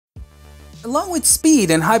Along with speed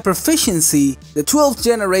and high proficiency, the 12th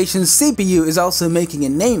generation CPU is also making a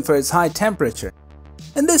name for its high temperature.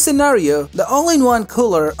 In this scenario, the all-in-one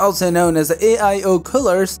cooler, also known as the AIO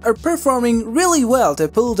coolers, are performing really well to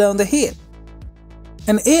pull down the heat.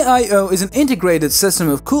 An AIO is an integrated system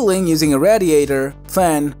of cooling using a radiator,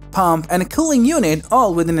 fan, pump, and a cooling unit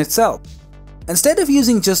all within itself. Instead of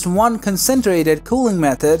using just one concentrated cooling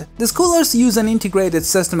method, these coolers use an integrated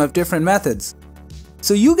system of different methods.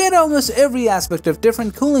 So you get almost every aspect of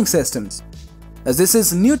different cooling systems. As this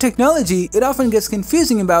is new technology, it often gets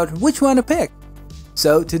confusing about which one to pick.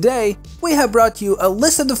 So today, we have brought you a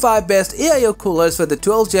list of the 5 best AIO coolers for the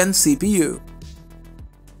 12th Gen CPU.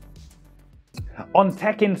 On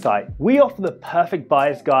Tech Insight, we offer the perfect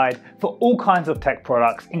buyer's guide for all kinds of tech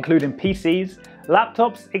products, including PCs,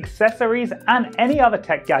 laptops, accessories, and any other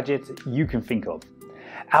tech gadgets you can think of.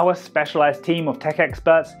 Our specialized team of tech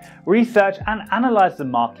experts research and analyze the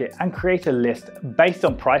market and create a list based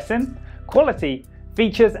on pricing, quality,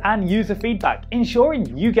 features, and user feedback,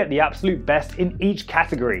 ensuring you get the absolute best in each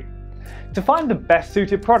category. To find the best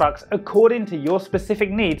suited products according to your specific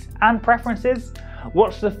needs and preferences,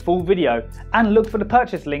 watch the full video and look for the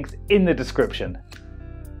purchase links in the description.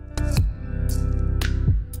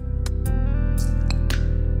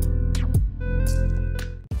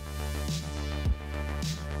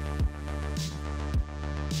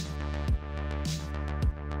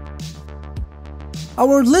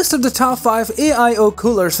 Our list of the top 5 AIO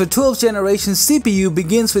coolers for 12th generation CPU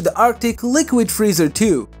begins with the Arctic Liquid Freezer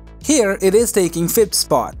 2. Here it is taking 5th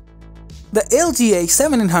spot. The LGA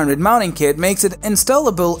 1700 mounting kit makes it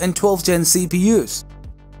installable in 12th gen CPUs.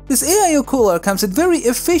 This AIO cooler comes with very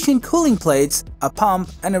efficient cooling plates, a pump,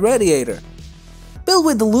 and a radiator. Built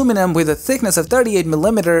with aluminum with a thickness of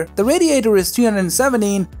 38mm, the radiator is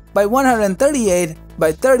 317 by 138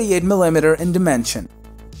 by 38mm in dimension,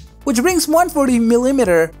 which brings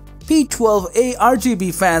 140mm P12A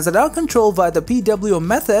RGB fans that are controlled by the PWM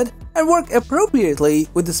method and work appropriately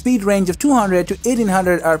with the speed range of 200 to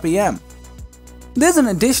 1800 RPM. There's an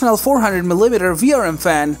additional 400mm VRM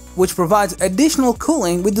fan which provides additional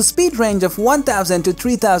cooling with the speed range of 1000 to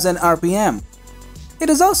 3000 RPM. It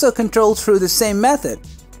is also controlled through the same method.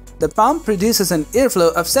 The pump produces an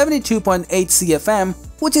airflow of 72.8 CFM,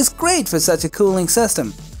 which is great for such a cooling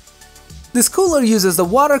system. This cooler uses the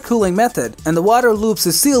water cooling method, and the water loops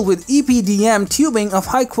is sealed with EPDM tubing of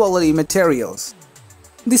high quality materials.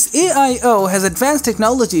 This AIO has advanced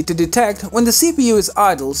technology to detect when the CPU is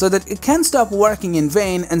idle so that it can stop working in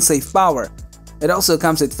vain and save power. It also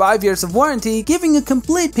comes with 5 years of warranty, giving you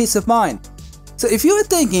complete peace of mind. So if you are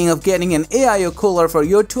thinking of getting an AIO cooler for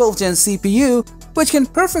your 12th gen CPU, which can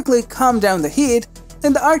perfectly calm down the heat,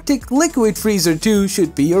 then the Arctic Liquid Freezer 2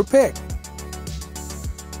 should be your pick.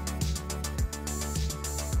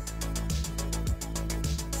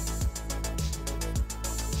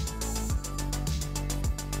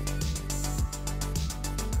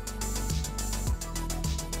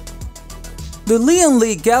 The Lian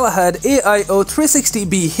Li Galahad AIO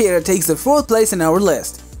 360B here takes the 4th place in our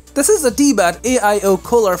list. This is a DBAT AIO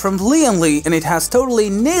cooler from Lian Li, and it has totally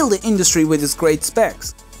nailed the industry with its great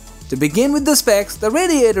specs. To begin with the specs, the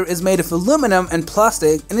radiator is made of aluminum and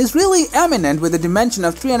plastic and is really eminent with a dimension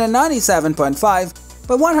of 397.5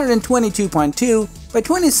 by 122.2 by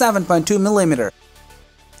 27.2mm.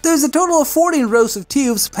 There is a total of 14 rows of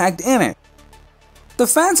tubes packed in it. The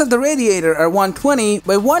fans of the radiator are 120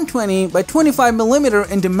 by 120 by 25mm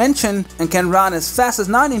in dimension and can run as fast as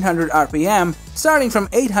 1900 RPM, starting from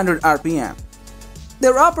 800 RPM.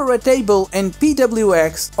 They're operatable in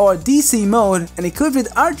PWX or DC mode and equipped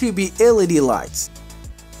with RGB LED lights.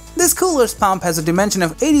 This cooler's pump has a dimension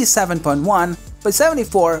of 87.1 by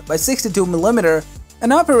 74 by 62mm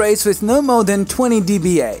and operates with no more than 20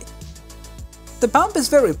 dBA. The pump is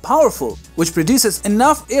very powerful, which produces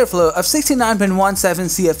enough airflow of 69.17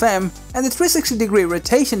 CFM, and the 360-degree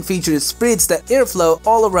rotation feature spreads the airflow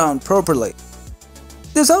all around properly.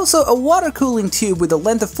 There's also a water cooling tube with a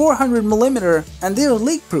length of 400mm and they are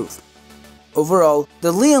leak-proof. Overall,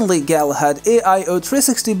 the Lian Li Galahad AIO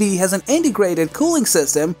 360B has an integrated cooling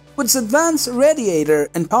system with its advanced radiator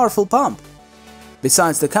and powerful pump.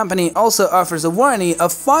 Besides, the company also offers a warranty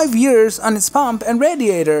of 5 years on its pump and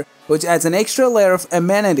radiator, which adds an extra layer of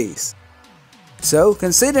amenities. So,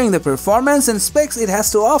 considering the performance and specs it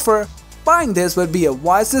has to offer, buying this would be a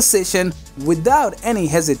wise decision without any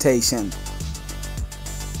hesitation.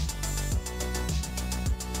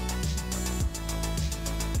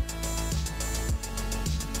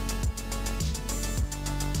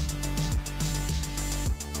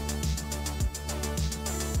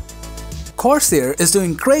 Corsair is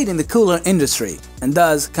doing great in the cooler industry, and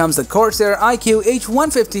thus comes the Corsair iCUE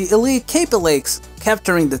H150 Elite CAPELLIX,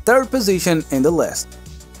 capturing the third position in the list.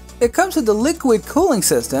 It comes with a liquid cooling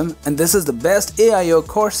system, and this is the best AIO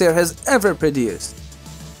Corsair has ever produced.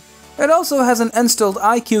 It also has an installed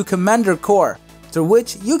iCUE Commander core, through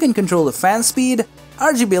which you can control the fan speed,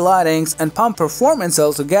 RGB lightings, and pump performance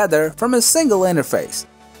all together from a single interface.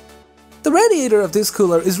 The radiator of this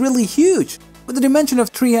cooler is really huge, with a dimension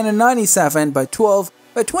of 397 by 12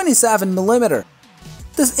 by 27 mm.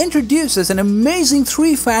 This introduces an amazing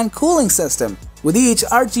 3-fan cooling system, with each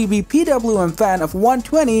RGB PWM fan of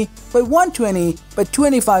 120 by 120 by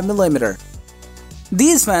 25 mm.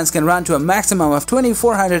 These fans can run to a maximum of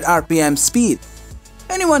 2400 RPM speed.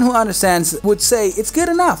 Anyone who understands would say it's good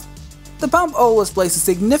enough. The pump always plays a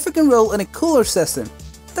significant role in a cooler system.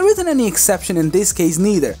 There isn't any exception in this case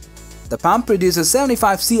neither. The pump produces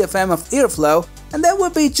 75 CFM of airflow, and that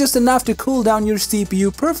would be just enough to cool down your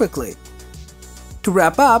CPU perfectly. To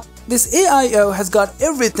wrap up, this AIO has got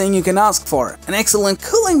everything you can ask for: an excellent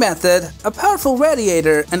cooling method, a powerful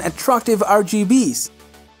radiator, and attractive RGBs.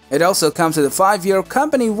 It also comes with a 5-year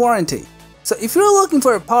company warranty. So if you're looking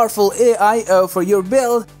for a powerful AIO for your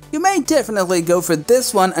build, you may definitely go for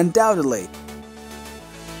this one undoubtedly.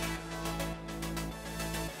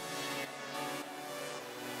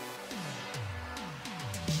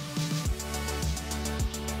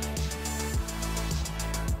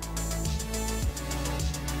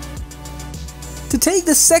 To take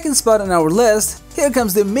the second spot on our list, here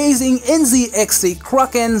comes the amazing NZXT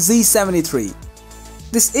Kraken Z73.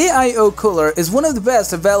 This AIO cooler is one of the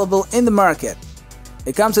best available in the market.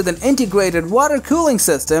 It comes with an integrated water cooling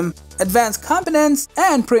system, advanced components,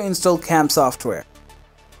 and pre-installed CAM software.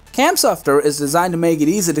 CAM software is designed to make it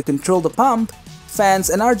easy to control the pump, fans,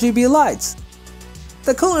 and RGB lights.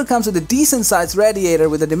 The cooler comes with a decent sized radiator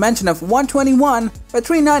with a dimension of 121 by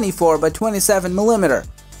 394 by 27 mm.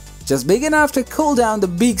 Just big enough to cool down the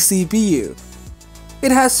big CPU.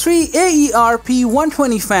 It has 3 AER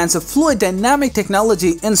P120 fans of fluid dynamic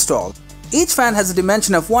technology installed. Each fan has a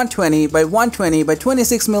dimension of 120 by 120 by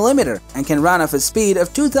 26 mm and can run off a speed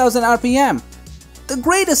of 2000 RPM. The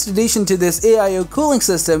greatest addition to this AIO cooling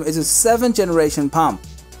system is its 7th generation pump,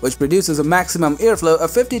 which produces a maximum airflow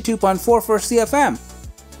of 52.44 CFM.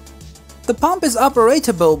 The pump is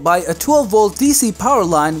operatable by a 12-volt DC power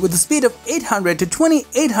line with a speed of 800 to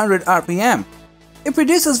 2800 RPM. It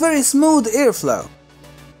produces very smooth airflow.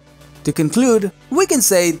 To conclude, we can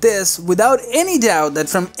say this without any doubt that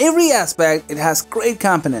from every aspect it has great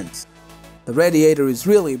components. The radiator is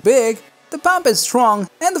really big, the pump is strong,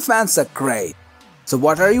 and the fans are great. So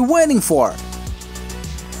what are you waiting for?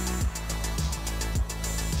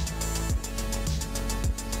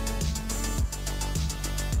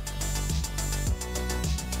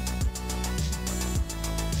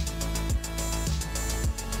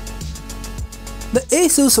 The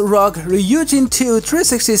Asus ROG RYUJIN 2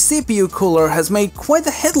 360 CPU cooler has made quite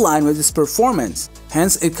the headline with its performance,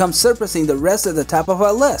 hence it comes surpassing the rest at the top of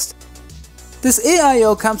our list. This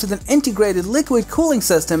AIO comes with an integrated liquid cooling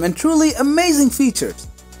system and truly amazing features.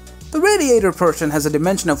 The radiator portion has a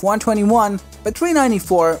dimension of 121 by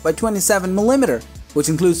 394 by 27 mm, which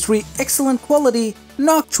includes 3 excellent quality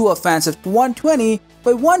Noctua fans of 120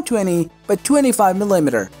 by 120 by 25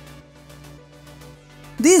 mm.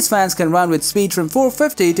 These fans can run with speed from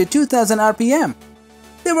 450 to 2000 RPM.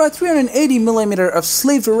 There are 380 mm of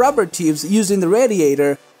sleeved rubber tubes used in the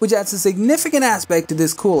radiator, which adds a significant aspect to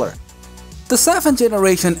this cooler. The 7th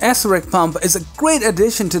generation SREC pump is a great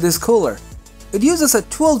addition to this cooler. It uses a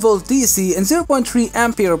 12-volt DC and 0.3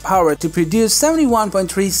 ampere power to produce 71.3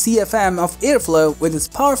 CFM of airflow with its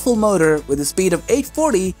powerful motor with a speed of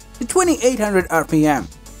 840 to 2800 RPM.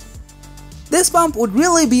 This pump would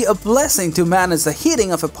really be a blessing to manage the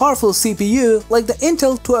heating of a powerful CPU like the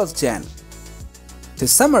Intel 12th Gen. To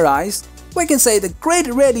summarize, we can say the great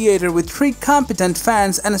radiator with 3 competent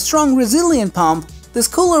fans and a strong resilient pump, this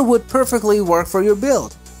cooler would perfectly work for your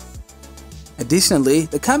build. Additionally,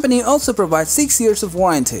 the company also provides 6 years of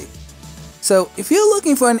warranty. So if you're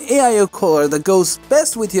looking for an AIO cooler that goes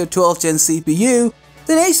best with your 12th Gen CPU,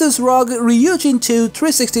 then Asus ROG RYUJIN 2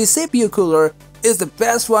 360 CPU cooler is the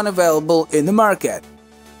best one available in the market.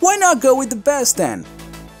 Why not go with the best then?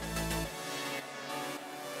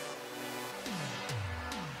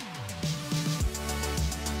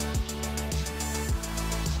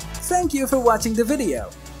 Thank you for watching the video.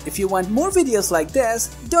 If you want more videos like this,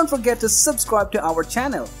 don't forget to subscribe to our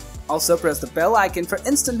channel. Also press the bell icon for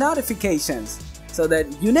instant notifications so that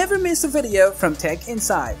you never miss a video from Tech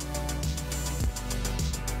Inside.